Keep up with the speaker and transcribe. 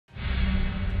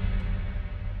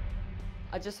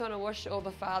I just want to wish all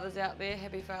the fathers out there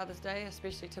happy Father's Day,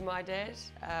 especially to my dad.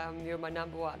 You're my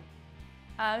number one.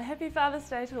 Happy Father's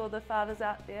Day to all the fathers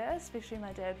out there, especially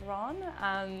my dad Ron.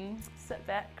 Sit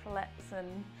back, relax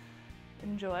and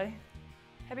enjoy.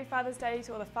 Happy Father's Day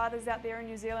to all the fathers out there in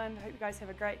New Zealand. Hope you guys have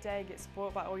a great day and get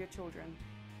spoiled by all your children.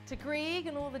 To Greg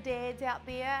and all the dads out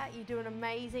there, you do an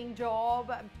amazing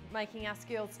job making us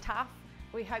girls tough.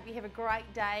 We hope you have a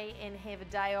great day and have a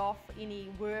day off any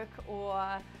work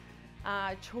or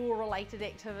chore related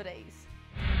activities.